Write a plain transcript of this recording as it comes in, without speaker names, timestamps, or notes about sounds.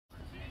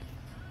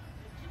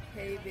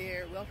Hey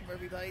there, welcome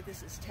everybody.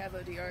 This is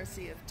Tavo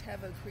D'Arcy of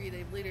Tavo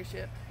Creative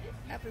Leadership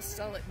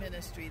Apostolic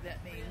Ministry.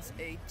 That means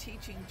a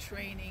teaching,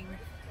 training,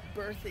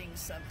 birthing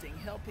something,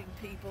 helping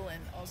people,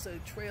 and also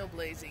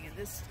trailblazing. In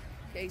this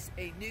case,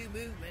 a new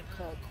movement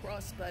called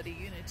Crossbody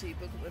Unity,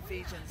 Book of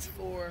Ephesians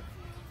 4,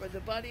 for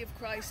the body of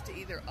Christ to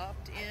either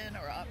opt in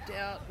or opt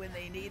out when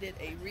they needed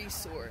a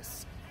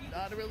resource,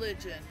 not a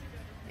religion.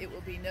 It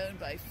will be known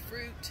by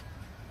fruit,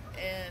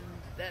 and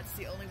that's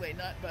the only way,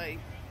 not by,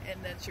 and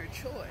that's your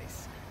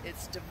choice.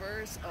 It's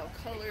diverse, all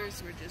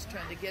colors. We're just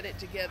trying to get it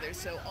together.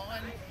 So on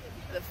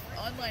the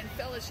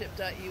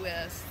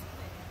onlinefellowship.us,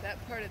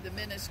 that part of the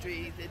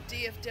ministry, the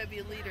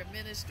DFW Leader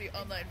Ministry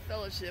Online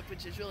Fellowship,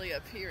 which is really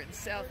up here in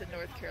South and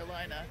North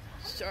Carolina,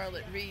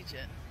 Charlotte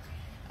region,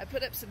 I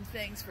put up some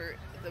things for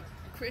the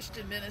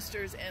Christian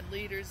ministers and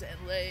leaders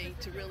and lay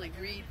to really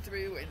read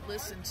through and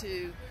listen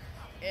to.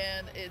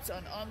 And it's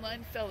on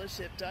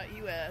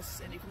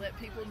onlinefellowship.us, and you can let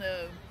people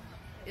know.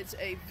 It's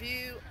a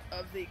view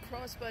of the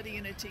Crossbody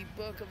Unity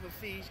Book of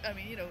Ephesians.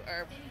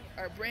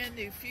 Our brand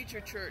new future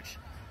church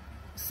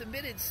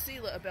submitted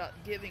SELA about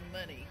giving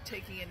money,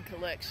 taking in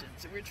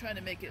collections. And we're trying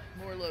to make it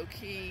more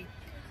low-key,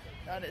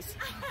 not as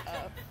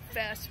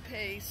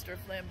fast-paced or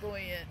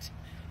flamboyant.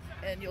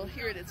 And you'll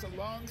hear it. It's a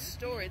long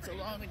story. It's a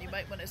long one. You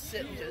might want to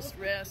sit and just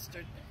rest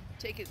or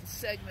take it in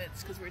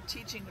segments, because we're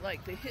teaching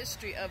like the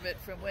history of it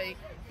from way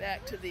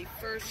back to the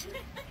first,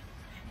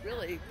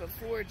 really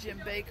before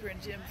Jim Baker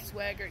and Jim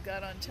Swaggart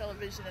got on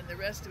television and the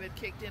rest of it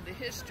kicked into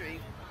history.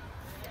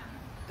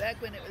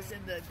 Back when it was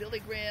in the Billy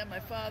Graham, my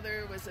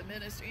father was a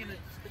minister,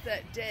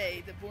 that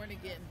day, the Born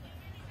Again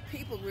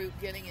people group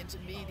getting into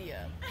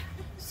media.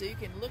 So you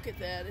can look at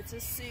that. It's a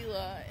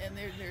Selah, and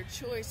their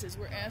choices.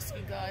 We're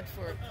asking God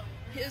for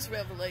His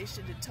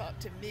revelation to talk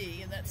to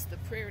me, and that's the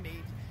prayer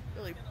need.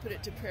 Really put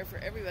it to prayer for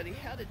everybody,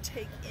 how to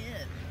take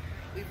in.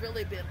 We've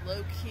really been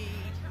low-key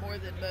more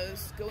than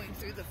most, going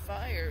through the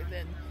fire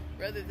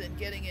rather than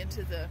getting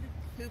into the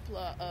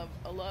hoopla of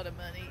a lot of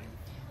money.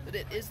 But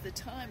it is the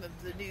time of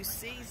the new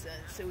season,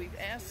 so we've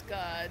asked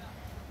God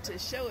to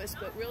show us,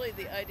 but really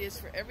the idea is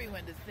for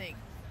everyone to think,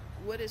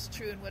 what is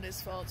true and what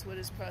is false, what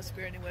is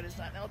prosperity and what is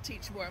not. And I'll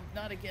teach more. I'm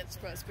not against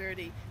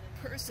prosperity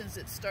persons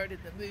that started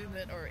the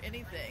movement or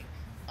anything.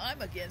 I'm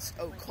against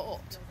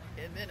occult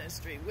in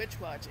ministry, witch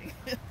watching.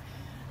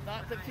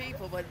 Not the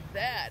people, but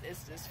that is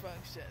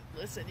dysfunction.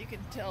 Listen, you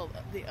can tell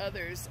the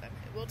others.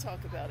 We'll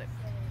talk about it.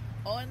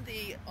 On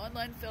the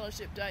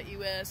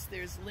onlinefellowship.us,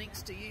 there's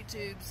links to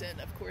YouTubes and,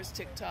 of course,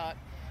 TikTok.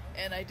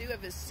 And I do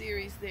have a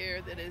series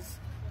there that is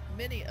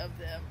many of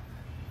them.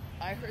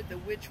 I heard the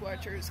Witch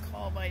Watchers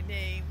call my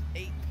name,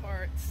 8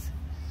 parts.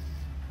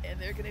 And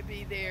they're going to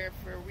be there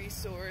for a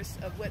resource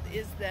of what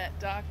is that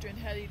doctrine,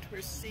 how do you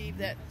perceive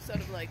that sort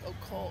of like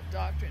occult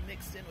doctrine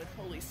mixed in with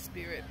Holy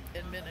Spirit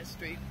and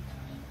ministry.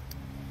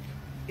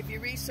 If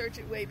you research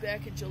it way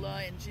back in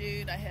July and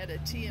June, I had a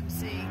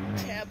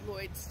TMZ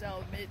tabloid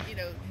style,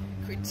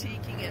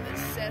 critiquing and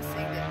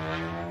assessing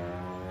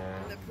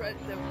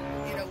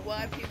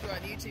why people are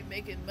on YouTube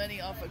making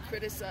money off of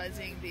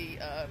criticizing the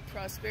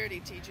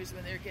prosperity teachers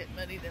when they're getting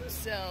money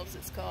themselves.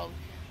 It's called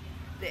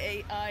the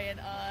AI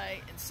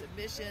and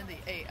Submission, the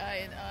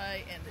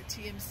AI and the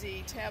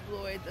TMZ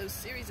tabloid. Those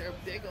series are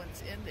big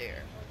ones in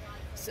there.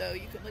 So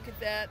you can look at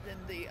that. Then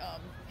the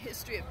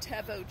history of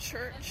Tavo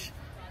Church,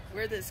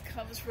 where this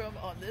comes from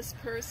on this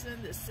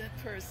person, this sent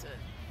person.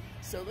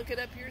 So look it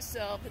up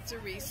yourself. It's a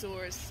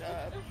resource.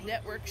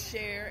 Network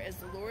share as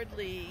the Lord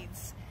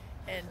leads,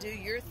 and do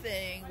your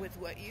thing with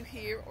what you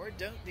hear, or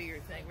don't do your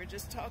thing. We're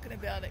just talking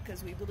about it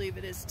because we believe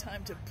it is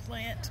time to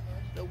plant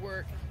the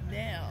work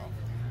now,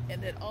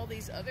 and that all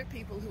these other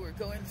people who are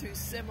going through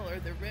similar,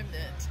 the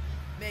remnant,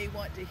 may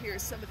want to hear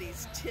some of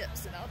these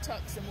tips, and I'll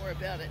talk some more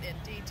about it in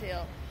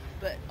detail,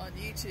 but on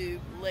YouTube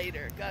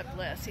later. God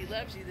bless. He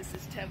loves you. This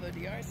is Tavo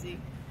D'Arcy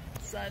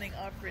signing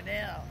off for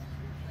now.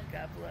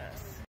 God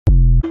bless.